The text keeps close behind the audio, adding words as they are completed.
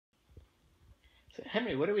So,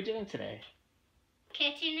 Henry, what are we doing today?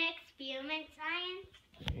 Kitchen experiment science.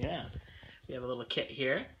 Yeah, we have a little kit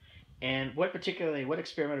here. And what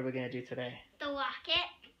experiment are we going to do today? The rocket.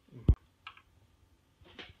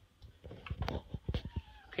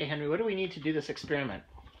 Okay, Henry, what do we need to do this experiment?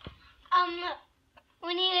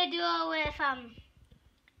 We need to do it with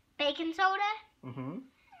baking soda,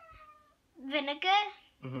 vinegar,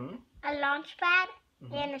 a launch pad,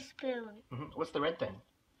 and a spoon. What's the red thing?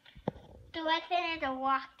 The red thing is a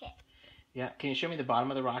rocket. Yeah, can you show me the bottom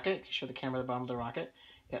of the rocket? Can you show the camera the bottom of the rocket?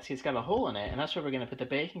 Yeah, see, it's got a hole in it, and that's where we're going to put the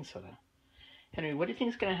baking soda. Henry, what do you think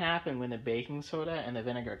is going to happen when the baking soda and the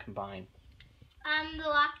vinegar combine? The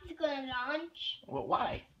rocket's going to launch. Well,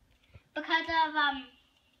 why? Because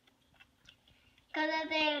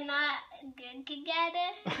they're not good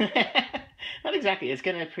together. Not exactly. It's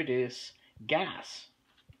going to produce gas,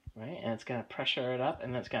 right? And it's going to pressure it up,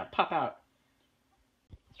 and then it's going to pop out.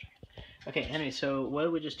 Okay, Henry, so what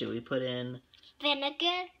did we just do? We put in...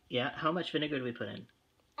 Vinegar. Yeah, how much vinegar did we put in?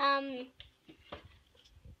 I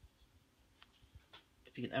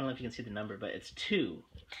don't know if you can see the number, but it's 2.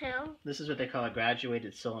 2. This is what they call a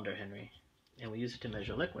graduated cylinder, Henry. And we use it to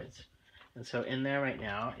measure liquids. And so in there right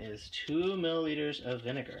now is 2 milliliters of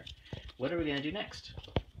vinegar. What are we going to do next?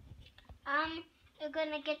 We're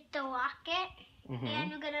going to get the rocket,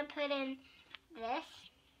 and we're going to put in this.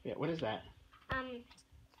 Yeah, what is that?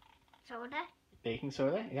 Soda. Baking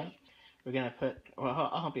soda, yeah. We're going to put, well,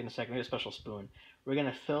 I'll help you in a second. We have a special spoon. We're going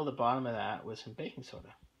to fill the bottom of that with some baking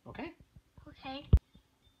soda, okay? Okay.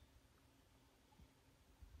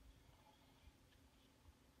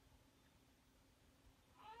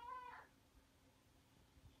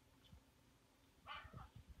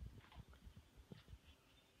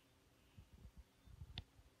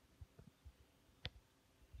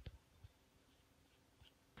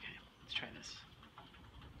 Okay, let's try this.